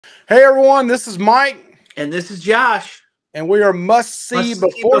Hey everyone, this is Mike. And this is Josh. And we are Must See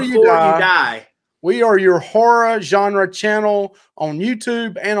Before You Die. We are your horror genre channel on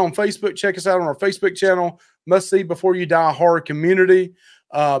YouTube and on Facebook. Check us out on our Facebook channel, Must See Before You Die Horror Community.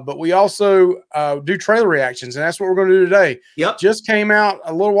 But we also do trailer reactions, and that's what we're going to do today. Yep. Just came out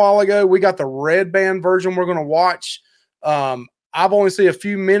a little while ago. We got the red band version we're going to watch. I've only seen a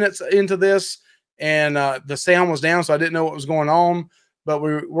few minutes into this, and the sound was down, so I didn't know what was going on. But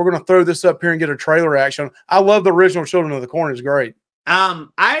we're going to throw this up here and get a trailer reaction. I love the original Children of the Corn. It's great. I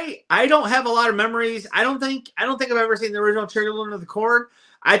don't have a lot of memories. I don't think I've ever seen the original Children of the Corn.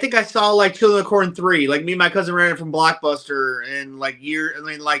 I think I saw like Children of the Corn 3. Like me and my cousin rented it from Blockbuster in like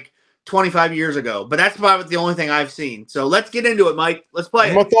 25 years ago. But that's about the only thing I've seen. So let's get into it, Mike. Let's play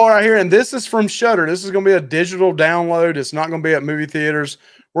I'm going to throw it right here. And this is from Shudder. This is going to be a digital download. It's not going to be at movie theaters.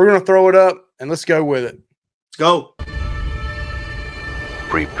 We're going to throw it up and let's go with it. Let's go.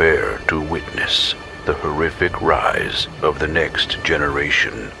 Prepare to witness the horrific rise of the next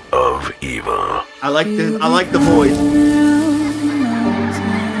generation of evil. I like the voice.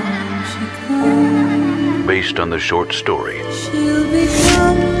 Based on the short story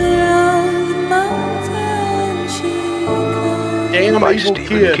by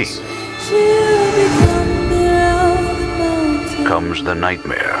Stephen King, comes the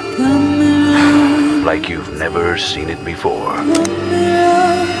nightmare like you've never seen it before.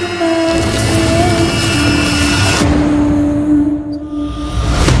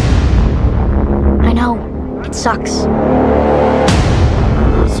 I know, it sucks.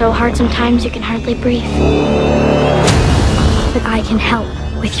 It's so hard sometimes you can hardly breathe. But I can help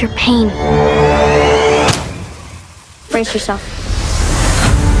with your pain. Brace yourself.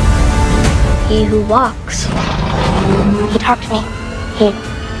 He who walks, he talked to me. He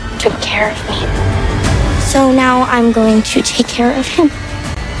took care of me. So now I'm going to take care of him.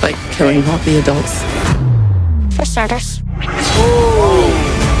 Like killing all the adults. For starters.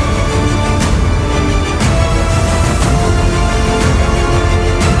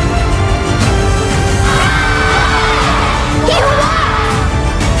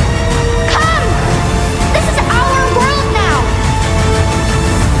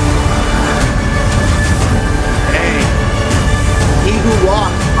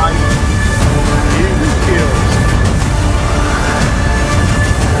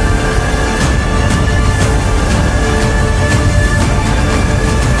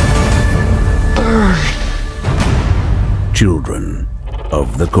 Children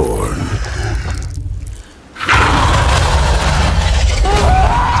of the Corn.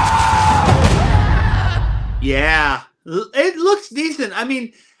 Yeah, it looks decent. I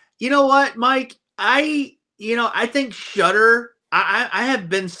mean, you know what, Mike? I think Shudder. I have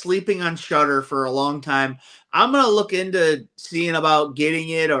been sleeping on Shudder for a long time. I'm gonna look into seeing about getting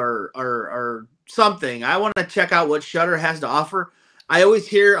it or something. I want to check out what Shudder has to offer. I always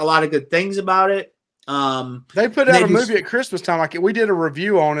hear a lot of good things about it. They put out a movie at Christmas time. Like we did a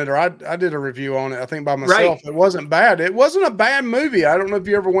review on it, or I did a review on it. I think by myself. Right. It wasn't bad. It wasn't a bad movie. I don't know if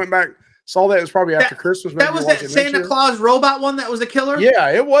you ever went back, saw that. It was probably after Christmas. That was that Santa Claus robot one that was a killer. Yeah,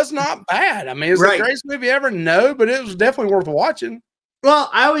 it was not bad. I mean, it was the greatest movie ever. No, but it was definitely worth watching. Well,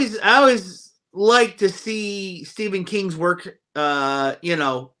 I always like to see Stephen King's work, done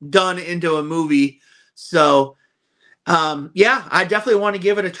into a movie. So. Yeah, I definitely want to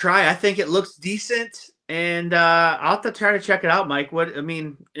give it a try. I think it looks decent, and I'll have to try to check it out, Mike. What I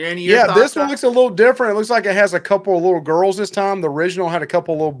mean, this one looks a little different. It looks like it has a couple of little girls this time. The original had a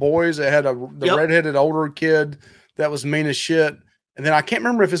couple of little boys. It had the redheaded older kid that was mean as shit, and then I can't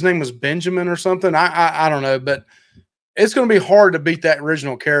remember if his name was Benjamin or something. I don't know, but it's going to be hard to beat that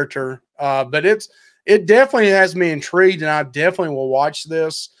original character. But it definitely has me intrigued, and I definitely will watch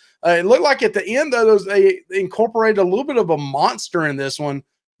this. It looked like at the end, though, they incorporated a little bit of a monster in this one.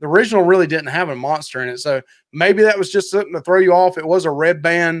 The original really didn't have a monster in it. So maybe that was just something to throw you off. It was a red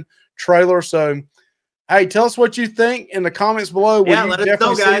band trailer. So, hey, tell us what you think in the comments below. Yeah, let us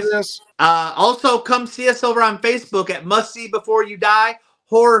know, guys. Also, come see us over on Facebook at Must See Before You Die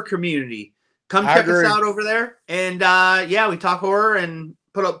Horror Community. Come check us out over there. And, yeah, we talk horror and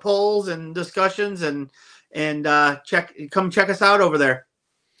put up polls and discussions and come check us out over there.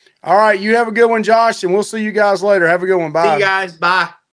 All right, you have a good one, Josh, and we'll see you guys later. Have a good one. Bye. See you guys. Bye.